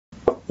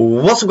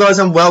What's up, guys,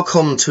 and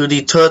welcome to the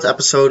third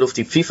episode of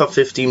the FIFA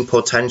 15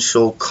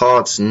 potential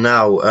cards.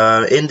 Now,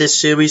 in this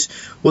series,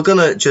 we're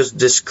gonna just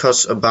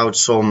discuss about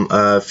some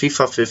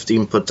FIFA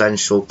 15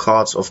 potential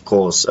cards, of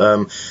course.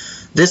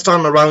 This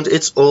time around,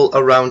 it's all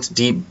around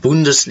the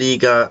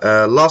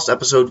Bundesliga. Last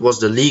episode was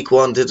the League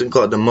one, didn't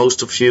got the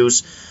most of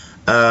views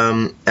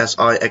as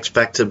I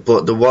expected,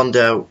 but the one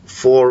there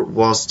for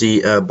was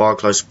the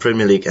Barclays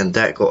Premier League, and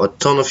that got a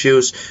ton of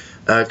views.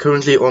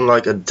 Currently on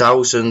like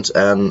 1,000,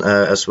 and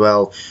as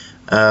well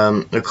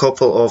a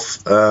couple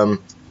of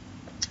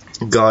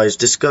guys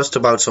discussed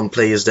about some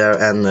players there,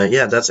 and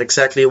yeah, that's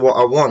exactly what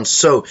I want.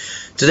 So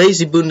today's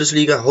the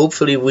Bundesliga.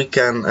 Hopefully we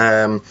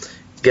can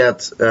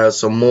get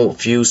some more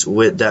views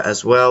with that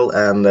as well.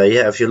 And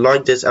yeah, if you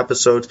like this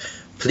episode,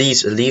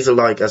 please leave a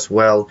like as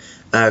well.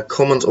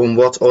 Comment on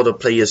what other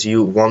players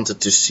you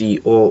wanted to see,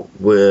 or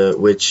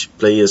which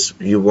players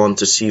you want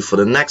to see for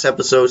the next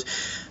episode.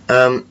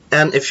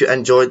 And if you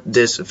enjoyed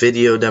this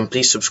video, then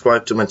please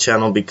subscribe to my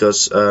channel,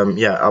 because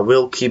yeah, I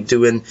will keep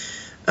doing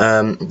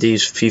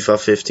these FIFA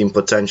 15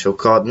 potential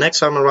card. Next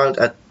time around,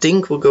 I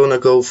think we're gonna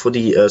go for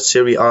the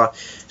Serie A.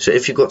 So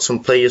if you got some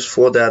players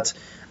for that,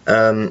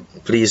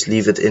 please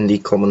leave it in the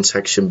comment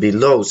section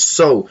below.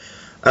 So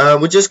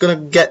we're just gonna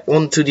get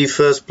on to the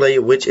first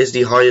player, which is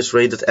the highest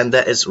rated, and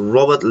that is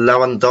Robert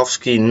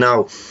Lewandowski.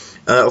 Now,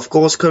 of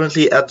course,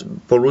 currently at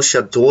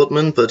Borussia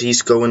Dortmund, but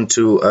he's going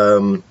to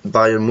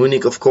Bayern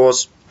Munich, of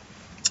course.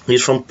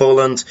 He's from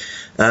Poland.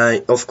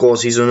 Of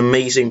course, he's an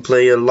amazing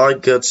player.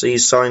 Like Guts, he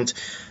signed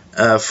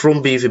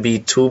from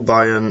BVB to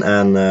Bayern,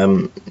 and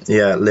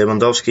yeah,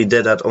 Lewandowski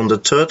did that on the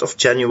 3rd of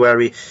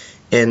January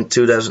in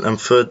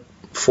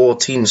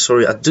 2014.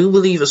 Sorry, I do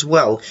believe as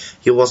well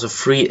he was a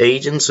free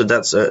agent, so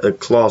that's a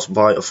class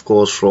buy, of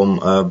course, from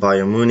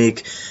Bayern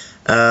Munich.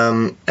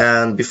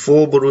 And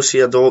before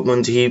Borussia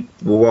Dortmund, he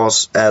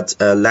was at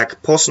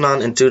Lech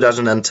Poznan in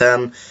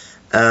 2010,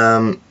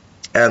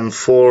 and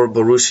for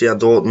Borussia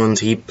Dortmund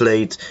he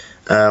played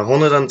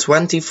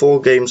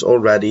 124 games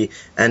already,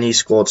 and he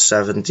scored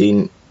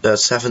 70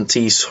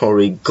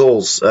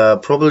 goals.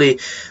 Probably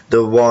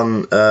the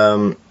one,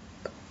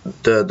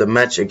 the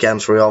match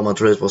against Real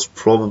Madrid was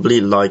probably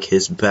like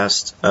his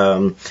best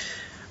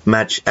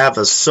match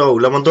ever. So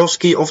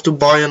Lewandowski off to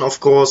Bayern,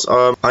 of course.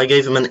 I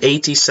gave him an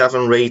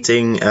 87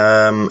 rating,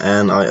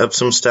 and I upped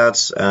some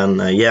stats,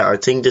 and yeah, I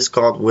think this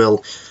card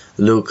will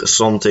look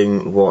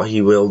something what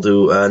he will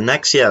do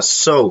next year.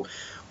 So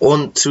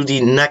on to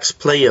the next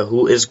player,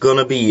 who is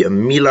gonna be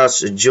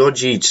Milas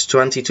Jojic,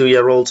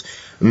 22-year-old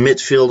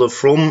midfielder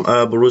from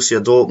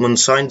Borussia Dortmund,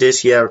 signed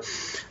this year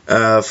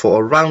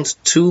for around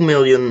 £2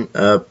 million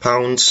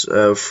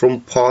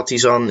from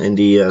Partizan in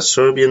the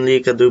Serbian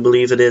league, I do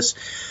believe it is.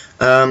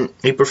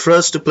 He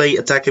prefers to play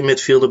attacking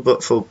midfielder,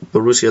 but for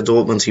Borussia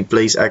Dortmund he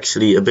plays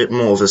actually a bit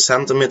more of a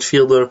centre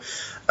midfielder.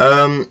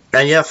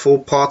 And yeah, for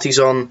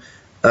Partizan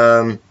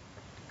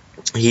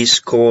he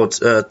scored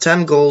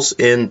 10 goals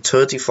in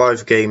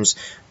 35 games,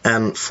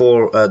 and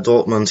for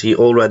Dortmund he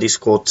already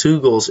scored 2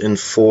 goals in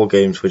 4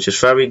 games, which is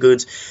very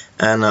good.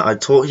 And I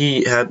thought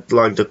he had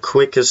like the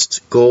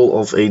quickest goal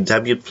of a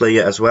debut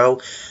player as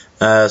well.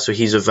 So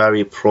he's a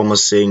very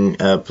promising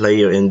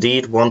player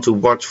indeed, one to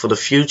watch for the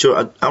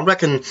future. I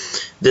reckon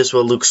this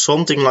will look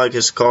something like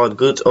his card,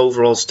 good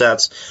overall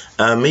stats.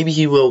 Maybe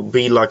he will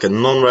be like a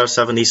non-rare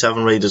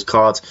 77 rated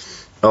card,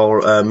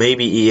 or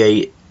maybe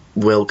EA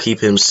will keep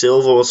him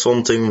silver or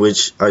something,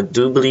 which I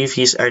do believe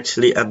he's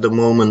actually at the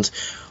moment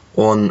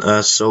on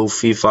So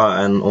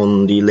FIFA and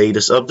on the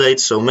latest updates.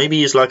 So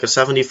maybe he's like a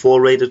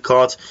 74 rated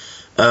card.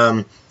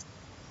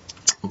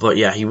 But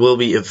yeah, he will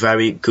be a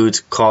very good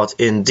card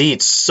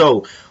indeed.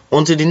 So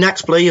on to the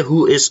next player,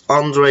 who is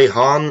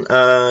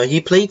Hahn.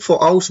 He played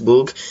for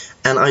Augsburg,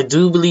 and I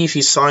do believe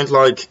he signed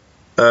like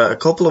a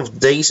couple of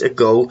days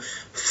ago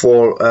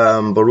for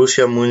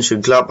Borussia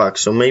Mönchengladbach.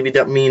 So maybe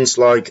that means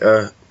like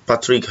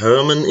Patrick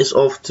Herrmann is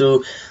off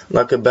to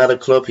like a better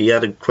club. He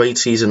had a great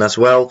season as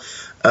well.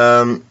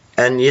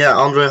 And yeah,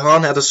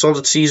 Hahn had a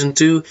solid season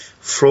too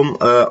from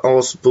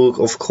Augsburg,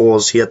 of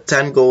course. He had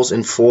 10 goals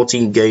in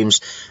 14 games,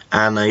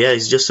 and yeah,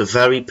 he's just a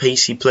very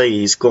pacey player.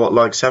 He's got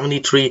like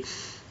 73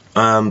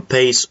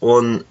 pace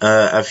on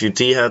FUT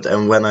head,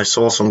 and when I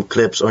saw some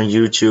clips on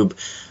YouTube,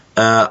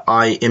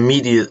 I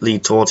immediately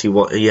thought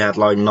he had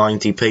like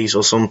 90 pace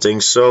or something.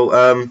 So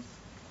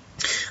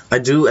I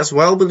do as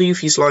well believe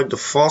he's like the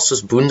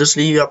fastest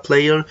Bundesliga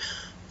player.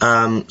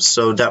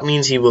 So that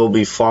means he will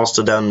be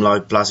faster than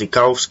like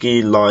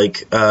Błaszczykowski,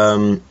 like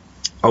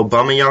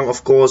Aubameyang,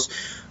 of course.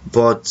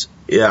 But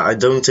yeah, I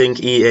don't think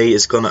EA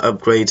is gonna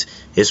upgrade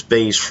his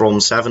pace from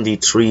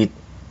 73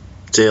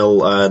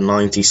 till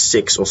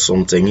 96 or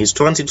something. He's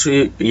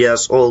 22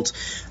 years old.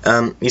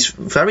 He's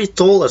very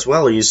tall as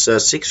well. He's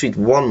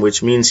 6'1",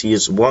 which means he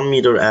is 1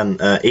 meter and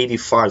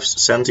 85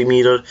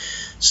 centimeter.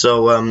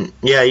 So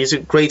yeah, he's a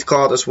great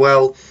card as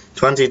well.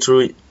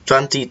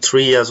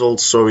 23 years old,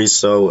 sorry.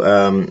 So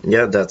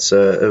yeah, that's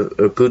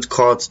a good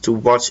card to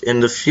watch in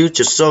the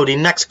future. So the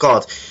next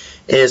card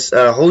is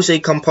Jose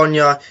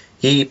Campana.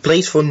 He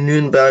plays for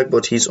Nuremberg,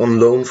 but he's on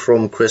loan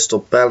from Crystal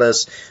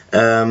Palace.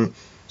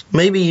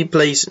 Maybe he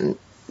plays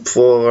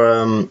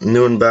for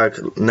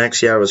Nuremberg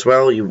next year as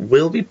well. He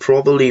will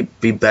probably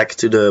be back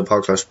to the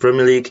Barclays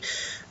Premier League.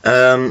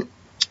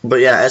 But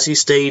yeah, as he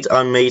stated,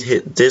 I made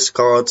this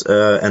card,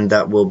 and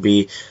that will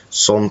be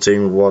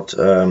something what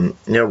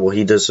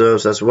he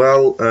deserves as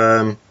well.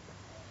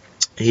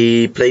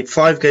 He played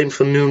 5 games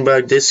for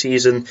Nuremberg this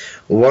season,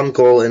 1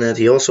 goal in it.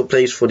 He also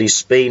plays for the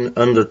Spain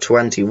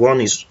under-21.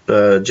 He's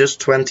just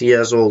 20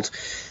 years old,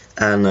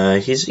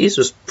 and he's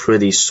a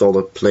pretty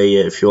solid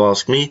player if you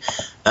ask me.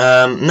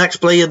 Next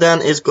player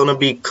then is gonna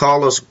be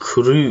Carlos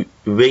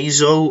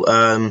Gruezo,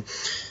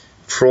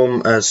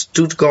 from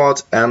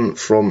Stuttgart and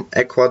from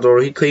Ecuador.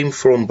 He came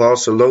from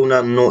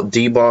Barcelona, not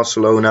the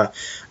Barcelona,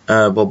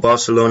 but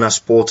Barcelona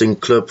Sporting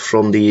Club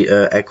from the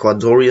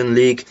Ecuadorian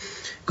league.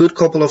 Good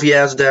couple of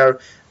years there,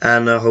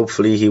 and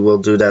hopefully he will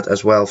do that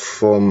as well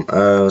from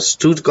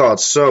Stuttgart.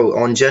 So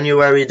on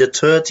January the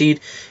 13th,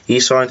 he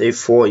signed a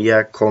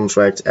 4-year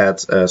contract at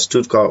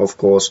Stuttgart, of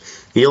course.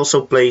 He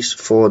also plays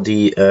for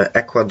the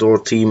Ecuador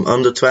team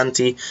under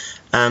 20,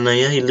 and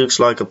yeah, he looks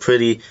like a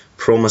pretty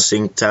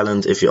promising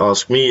talent if you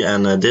ask me,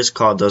 and this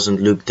card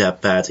doesn't look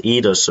that bad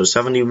either. So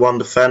 71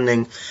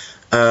 defending,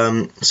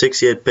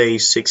 68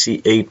 pace,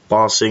 68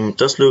 passing,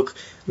 does look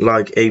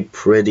like a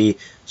pretty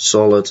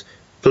solid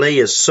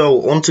player.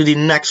 So on to the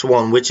next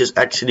one, which is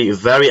actually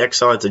very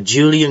exciting.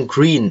 Julian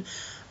Green.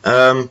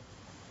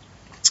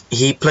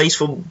 He plays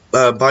for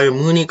Bayern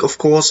Munich, of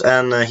course,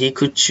 and he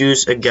could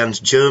choose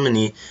against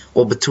Germany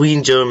or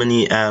between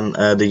Germany and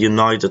the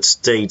United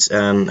States.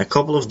 And a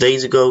couple of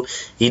days ago,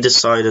 he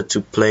decided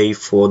to play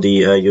for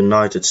the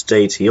United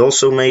States. He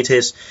also made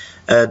his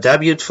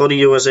debut for the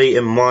USA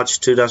in March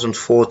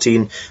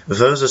 2014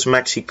 versus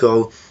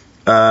Mexico.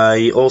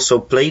 He also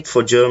played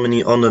for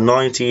Germany under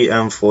 90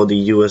 and for the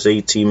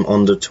USA team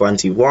under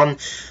 21.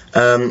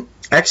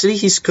 Actually,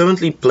 he's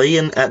currently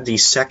playing at the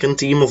second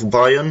team of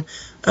Bayern.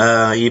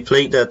 He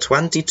played there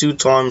 22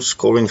 times,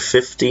 scoring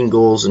 15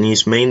 goals, and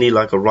he's mainly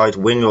like a right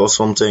winger or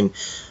something.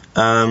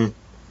 And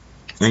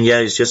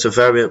yeah, he's just a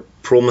very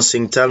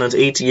promising talent,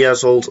 80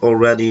 years old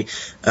already.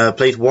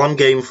 Played 1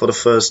 game for the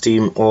first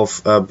team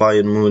of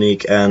Bayern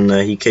Munich, and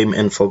he came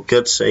in for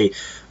Gruezo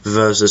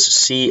versus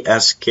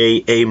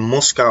CSKA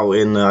Moscow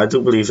in, I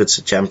do believe it's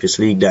a Champions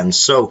League then.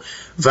 So,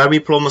 very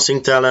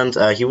promising talent.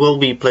 He will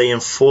be playing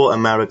for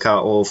America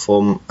or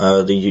from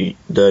the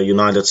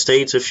United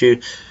States, if you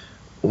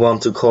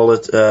want to call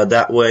it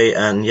that way.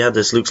 And yeah,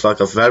 this looks like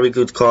a very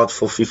good card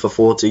for FIFA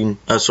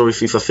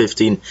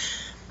 15.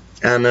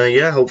 And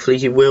yeah, hopefully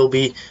he will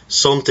be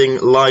something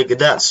like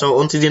that. So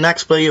on to the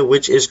next player,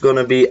 which is going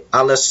to be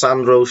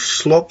Alessandro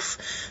Schopf,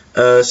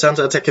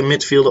 center attacking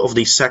midfielder of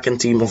the second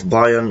team of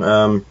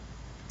Bayern.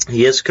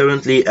 He is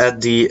currently at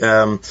the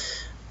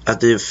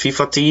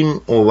FIFA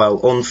team, or well,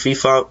 on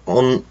FIFA,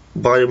 on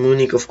Bayern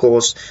Munich, of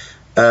course.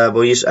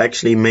 But he's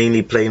actually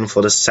mainly playing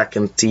for the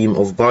second team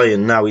of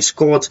Bayern. Now, he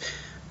scored,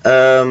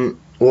 what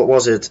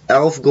was it,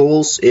 11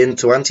 goals in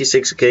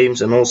 26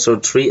 games and also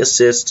 3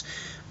 assists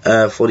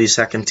for the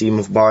second team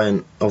of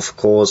Bayern, of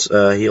course.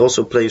 He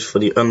also plays for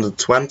the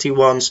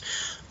under-21s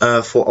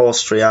for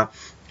Austria.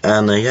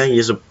 And yeah, he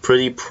is a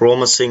pretty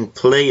promising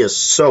player.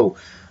 So,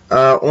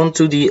 on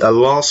to the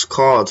last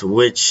card,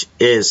 which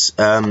is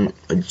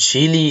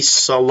Ylli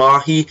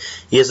Sallahi.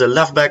 He is a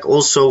left back,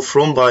 also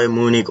from Bayern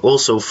Munich,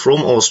 also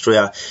from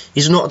Austria.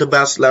 He's not the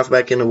best left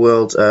back in the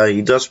world.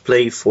 He does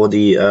play for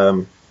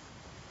the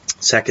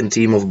second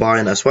team of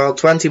Bayern as well.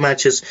 20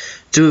 matches,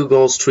 2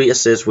 goals, 3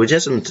 assists, which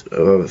isn't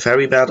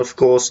very bad, of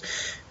course.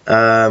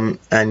 And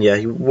yeah,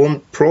 he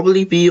won't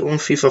probably be on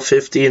FIFA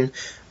 15.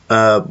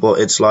 But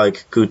it's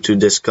like good to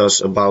discuss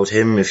about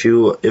him. If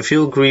you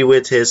agree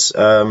with his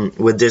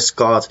with this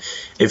card,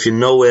 if you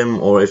know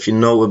him or if you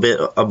know a bit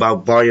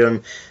about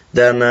Bayern,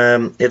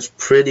 then it's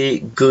pretty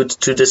good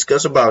to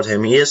discuss about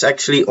him. He is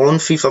actually on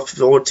FIFA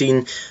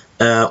 14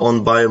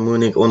 on Bayern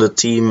Munich on the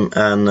team,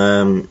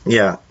 and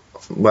yeah,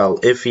 well,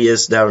 if he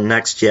is there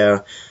next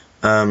year,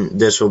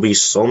 this will be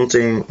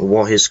something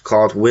what his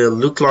card will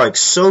look like.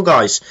 So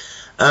guys,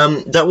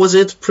 that was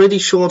it. Pretty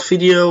short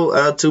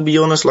video, to be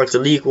honest. Like the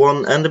League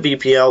One and the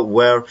BPL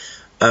were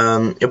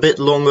a bit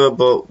longer,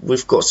 but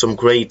we've got some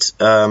great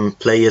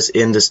players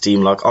in this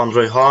team. Like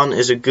Hahn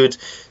is a good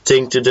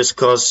thing to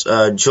discuss.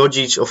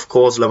 Jojic, of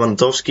course,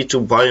 Lewandowski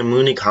to Bayern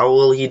Munich. How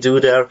will he do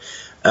there?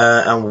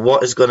 And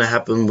what is going to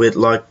happen with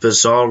like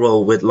Pizarro,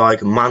 with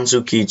like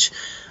Mandzukic,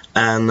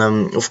 and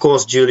of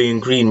course Julian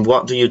Green.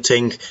 What do you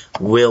think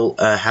will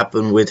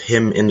happen with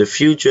him in the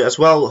future as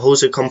well?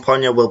 Jose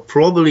Campana will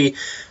probably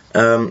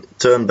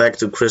turn back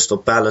to Crystal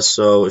Palace,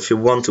 so if you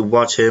want to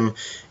watch him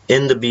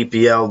in the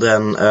BPL,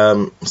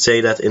 then say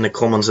that in the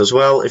comments as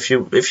well. If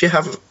you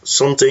have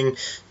something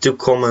to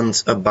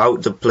comment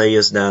about the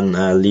players, then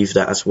leave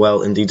that as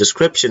well in the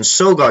description.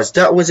 So guys,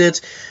 that was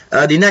it.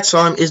 The next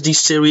time is the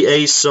Serie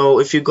A,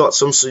 so if you got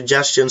some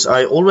suggestions,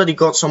 I already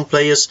got some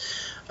players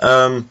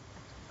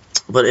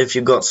But if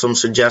you got some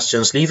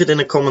suggestions, leave it in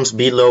the comments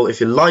below. If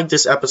you like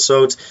this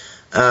episode,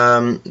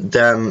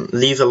 then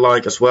leave a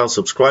like as well.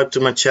 Subscribe to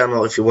my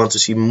channel if you want to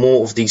see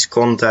more of these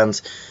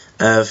content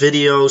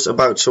videos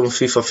about some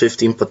FIFA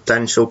 15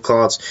 potential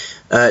cards.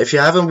 If you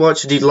haven't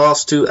watched the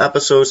last 2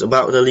 episodes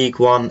about the League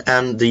One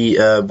and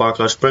the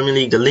Barclays Premier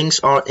League, the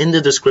links are in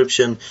the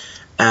description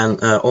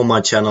and on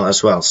my channel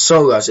as well.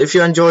 So guys, if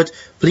you enjoyed,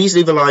 please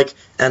leave a like,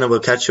 and I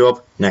will catch you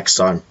up next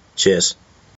time. Cheers.